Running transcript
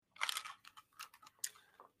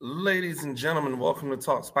Ladies and gentlemen, welcome to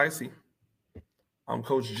Talk Spicy. I'm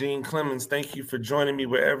Coach Gene Clemens. Thank you for joining me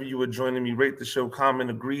wherever you are joining me. Rate the show, comment,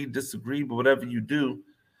 agree, disagree, but whatever you do,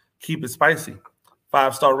 keep it spicy.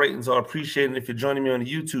 5-star ratings are appreciated. If you're joining me on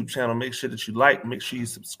the YouTube channel, make sure that you like, make sure you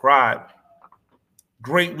subscribe.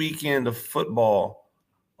 Great weekend of football.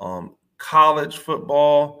 College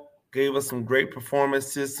football gave us some great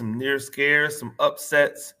performances, some near scares, some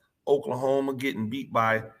upsets. Oklahoma getting beat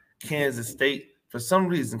by Kansas State. For some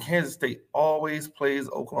reason, Kansas State always plays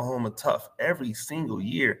Oklahoma tough every single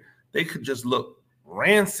year. They could just look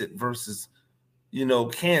rancid versus,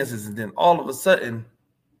 Kansas, and then all of a sudden,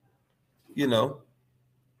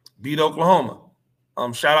 beat Oklahoma.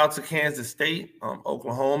 Shout out to Kansas State,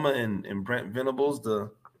 Oklahoma, and Brent Venables,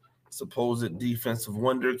 the supposed defensive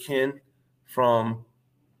wonderkin from,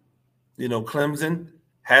 Clemson,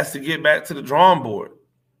 has to get back to the drawing board.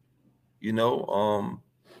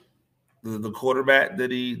 The quarterback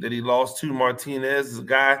that he lost to, Martinez, is a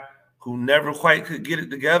guy who never quite could get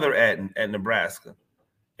it together at Nebraska.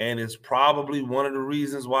 And it's probably one of the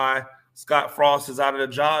reasons why Scott Frost is out of the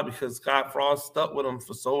job, because Scott Frost stuck with him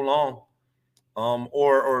for so long,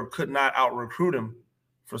 or could not out-recruit him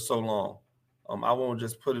for so long. I won't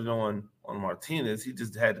just put it on Martinez. He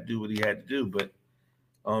just had to do what he had to do. But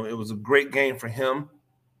it was a great game for him,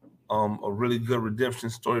 a really good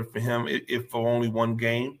redemption story for him, if for only one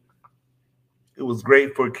game. It was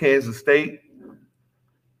great for Kansas State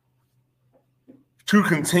to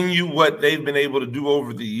continue what they've been able to do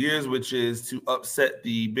over the years, which is to upset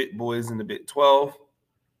the big boys in the Big 12.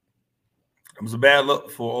 It was a bad look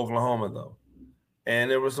for Oklahoma, though. And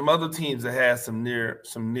there were some other teams that had some near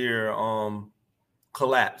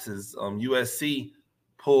collapses. USC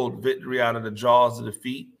pulled victory out of the jaws of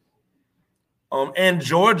defeat. And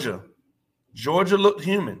Georgia looked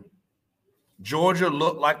human. Georgia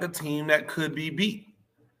looked like a team that could be beat.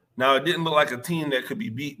 Now, it didn't look like a team that could be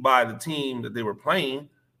beat by the team that they were playing,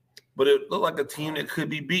 but it looked like a team that could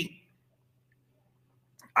be beat.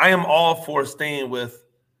 I am all for staying with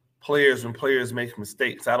players when players make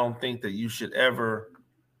mistakes. I don't think that you should ever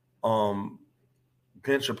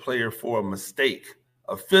bench a player for a mistake,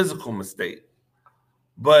 a physical mistake.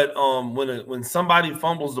 But when somebody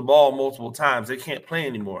fumbles the ball multiple times, they can't play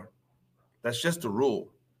anymore. That's just a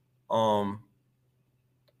rule.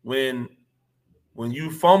 When you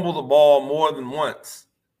fumble the ball more than once,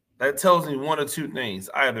 that tells me one or two things.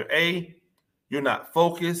 Either A, you're not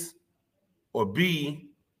focused, or B,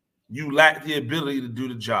 you lack the ability to do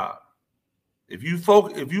the job. If you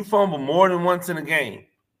fumble more than once in a game,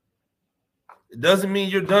 it doesn't mean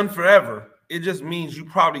you're done forever. It just means you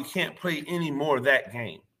probably can't play any more of that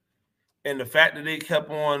game. And the fact that they kept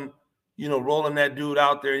on, rolling that dude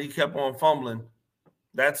out there and he kept on fumbling,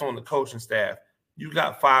 that's on the coaching staff. You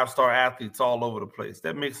got 5-star athletes all over the place.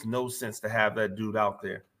 That makes no sense to have that dude out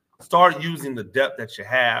there. Start using the depth that you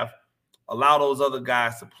have. Allow those other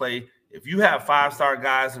guys to play. If you have 5-star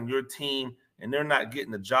guys on your team and they're not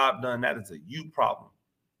getting the job done, that is a you problem,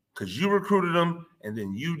 because you recruited them and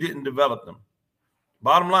then you didn't develop them.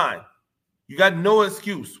 Bottom line, you got no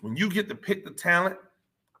excuse. When you get to pick the talent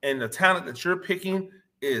and the talent that you're picking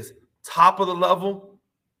is top of the level,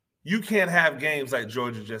 you can't have games like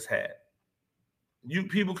Georgia just had.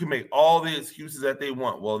 People can make all the excuses that they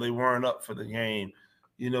want. Well, they weren't up for the game.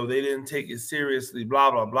 They didn't take it seriously,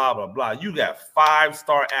 blah, blah, blah, blah, blah. You got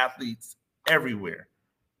 5-star athletes everywhere.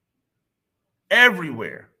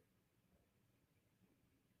 Everywhere.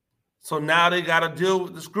 So now they got to deal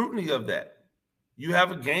with the scrutiny of that. You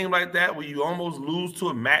have a game like that where you almost lose to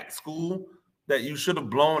a MAC school that you should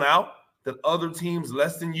have blown out, that other teams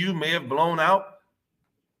less than you may have blown out.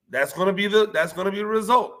 That's going to be the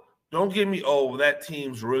result. Don't give me, that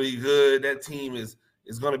team's really good. That team is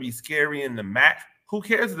going to be scary in the MAC. Who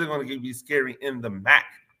cares if they're going to be scary in the MAC?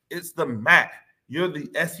 It's the MAC. You're the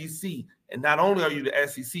SEC. And not only are you the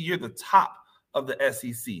SEC, you're the top of the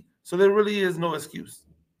SEC. So there really is no excuse.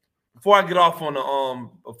 Before I get off on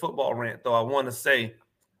a football rant, though, I want to say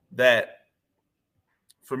that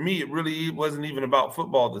for me, it really wasn't even about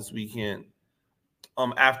football this weekend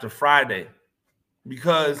after Friday,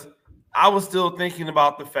 because I was still thinking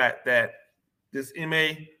about the fact that this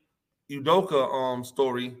Udoka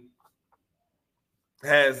story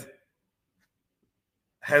has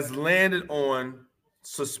landed on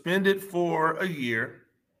suspended for a year.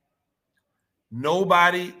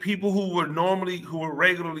 People who were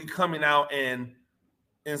regularly coming out and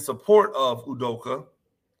in support of Udoka,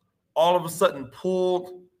 all of a sudden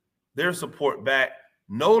pulled their support back.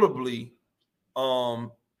 Notably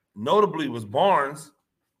was Barnes,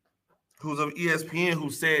 who's of ESPN,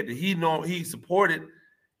 who said that he supported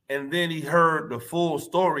and then he heard the full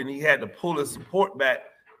story and he had to pull his support back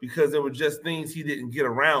because there were just things he didn't get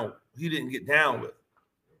down with.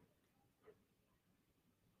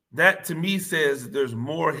 That to me says that there's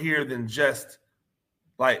more here than just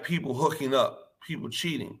like people hooking up, people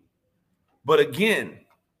cheating. But again,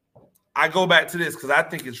 I go back to this because I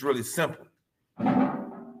think it's really simple.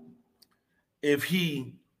 If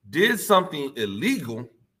he did something illegal,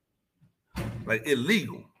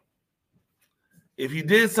 if he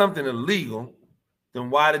did something illegal, then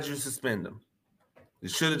why did you suspend him? You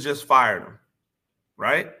should have just fired him,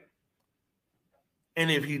 right?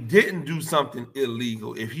 And if he didn't do something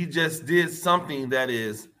illegal, if he just did something that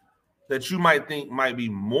you might think might be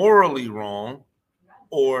morally wrong,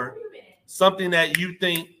 or something that you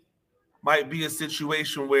think might be a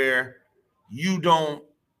situation where you don't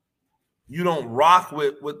rock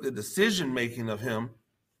with the decision making of him,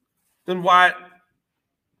 then why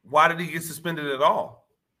did he get suspended at all?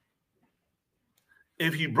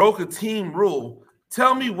 If he broke a team rule,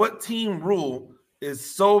 tell me what team rule is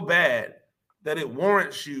so bad that it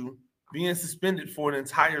warrants you being suspended for an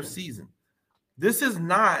entire season. This is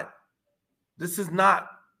not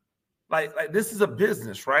like this is a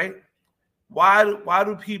business, right? Why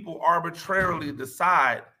do people arbitrarily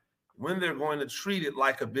decide when they're going to treat it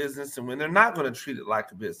like a business and when they're not going to treat it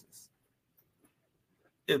like a business?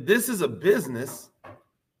 If this is a business,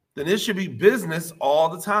 then it should be business all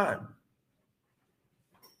the time.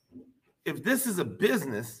 If this is a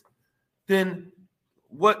business, then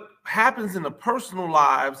what happens in the personal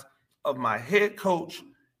lives of my head coach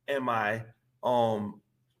and my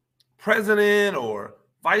president or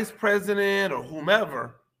vice president or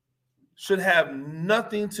whomever should have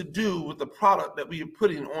nothing to do with the product that we are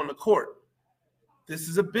putting on the court. This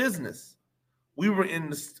is a business. We were in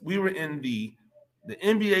the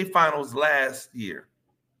NBA finals last year.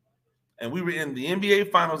 And we were in the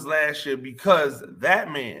NBA finals last year because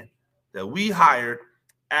that man that we hired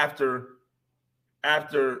after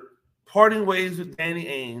parting ways with Danny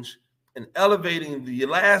Ainge and elevating the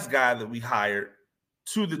last guy that we hired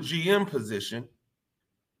to the GM position,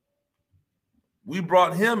 we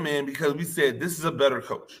brought him in because we said this is a better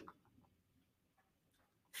coach.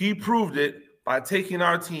 He proved it by taking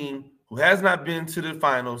our team, who has not been to the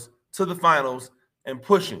finals, and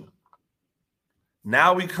pushing.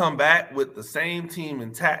 Now we come back with the same team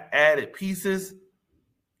and added pieces,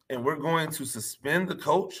 and we're going to suspend the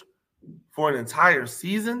coach for an entire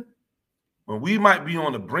season when we might be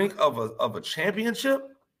on the brink of a championship.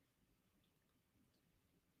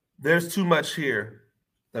 There's too much here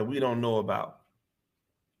that we don't know about.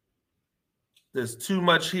 There's too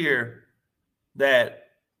much here that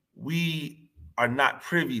we are not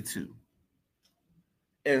privy to.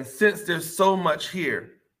 And since there's so much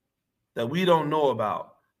here that we don't know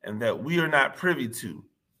about and that we are not privy to,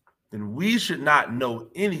 then we should not know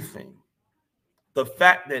anything. The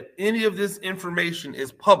fact that any of this information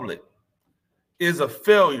is public is a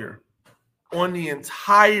failure on the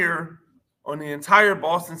entire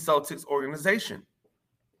Boston Celtics organization.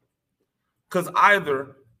 Because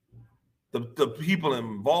either the people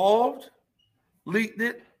involved leaked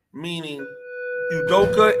it, meaning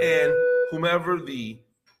Udoka and whomever the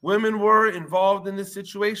women were involved in this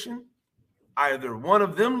situation, either one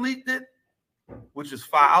of them leaked it, which is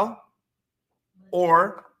foul,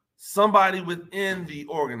 or somebody within the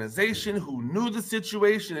organization who knew the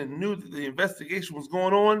situation and knew that the investigation was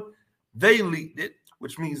going on, they leaked it,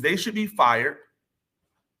 which means they should be fired.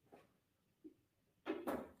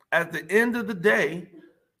 At the end of the day,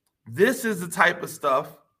 this is the type of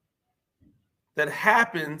stuff that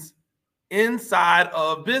happens inside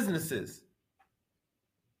of businesses.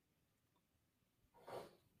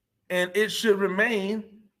 And it should remain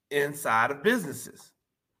inside of businesses.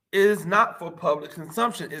 It is not for public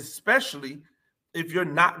consumption, especially if you're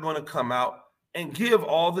not going to come out and give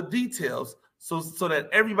all the details so that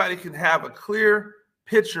everybody can have a clear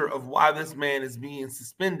picture of why this man is being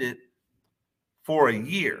suspended for a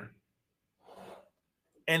year.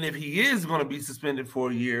 And if he is going to be suspended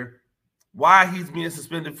for a year, why he's being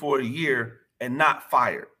suspended for a year and not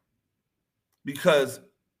fired. Because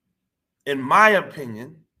in my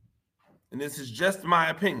opinion, and this is just my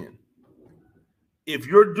opinion, if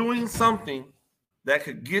you're doing something that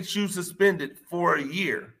could get you suspended for a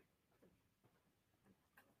year,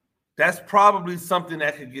 that's probably something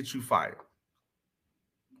that could get you fired,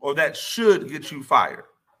 or that should get you fired.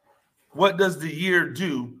 What does the year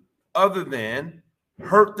do other than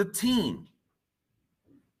hurt the team?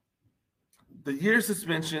 The year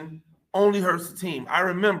suspension only hurts the team. I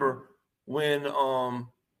remember when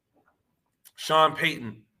Sean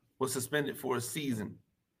Payton was suspended for a season,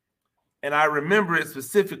 And I remember it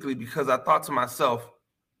specifically because I thought to myself,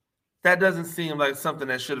 that doesn't seem like something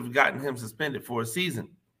that should have gotten him suspended for a season.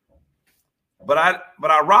 But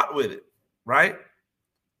I rocked with it, right?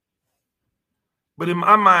 But in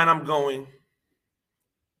my mind, I'm going,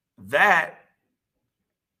 that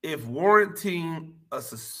if warranting a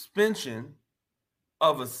suspension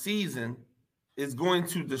of a season is going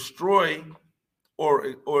to destroy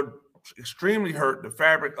or extremely hurt the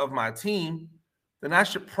fabric of my team, then I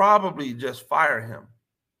should probably just fire him.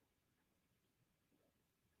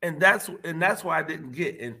 And that's why I didn't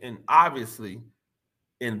get. And obviously,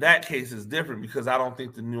 in that case, it's different because I don't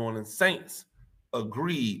think the New Orleans Saints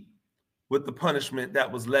agreed with the punishment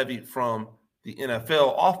that was levied from the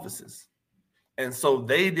NFL offices. And so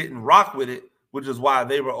they didn't rock with it, which is why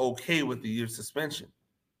they were okay with the year suspension.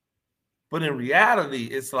 But in reality,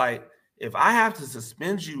 it's like, if I have to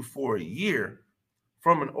suspend you for a year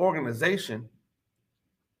from an organization,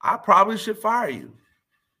 I probably should fire you.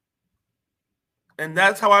 And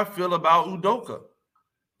that's how I feel about Udoka.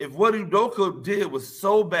 If what Udoka did was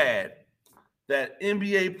so bad that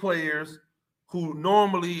NBA players who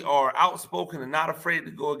normally are outspoken and not afraid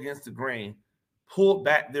to go against the grain pulled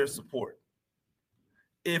back their support.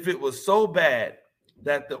 If it was so bad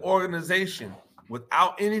that the organization,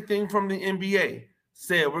 without anything from the NBA,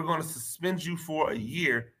 said we're going to suspend you for a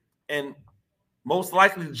year and most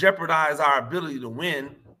likely jeopardize our ability to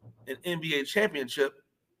win an NBA championship,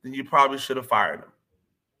 then you probably should have fired him.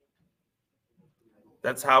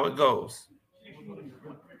 That's how it goes.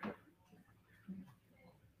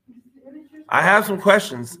 I have some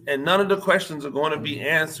questions, and none of the questions are going to be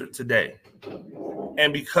answered today.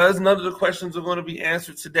 And because none of the questions are going to be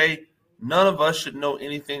answered today, none of us should know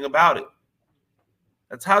anything about it.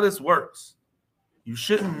 That's how this works. You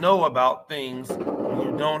shouldn't know about things when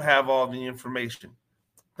you don't have all the information.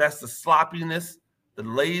 That's the sloppiness, the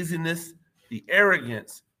laziness, the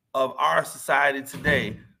arrogance of our society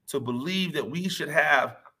today, to believe that we should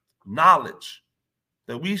have knowledge,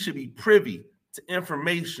 that we should be privy to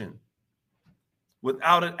information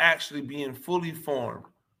without it actually being fully formed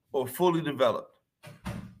or fully developed.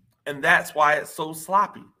 And that's why it's so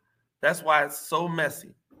sloppy. That's why it's so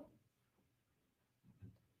messy.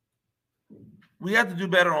 We have to do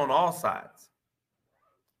better on all sides.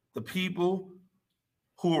 The people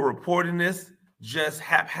who are reporting this, just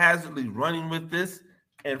haphazardly running with this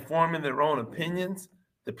and forming their own opinions,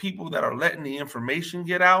 the people that are letting the information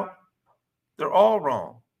get out, they're all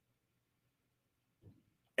wrong.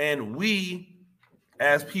 And we,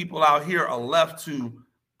 as people out here, are left to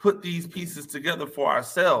put these pieces together for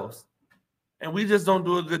ourselves. And we just don't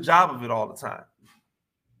do a good job of it all the time.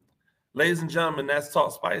 Ladies and gentlemen, that's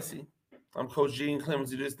Talk Spicy. I'm Coach Gene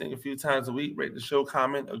Clemens. Do this thing a few times a week. Rate the show,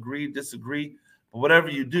 comment, agree, disagree. But whatever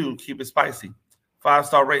you do, keep it spicy.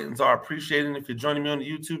 5-star ratings are appreciated. If you're joining me on the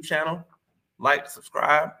YouTube channel, like,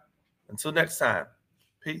 subscribe. Until next time,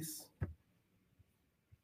 peace.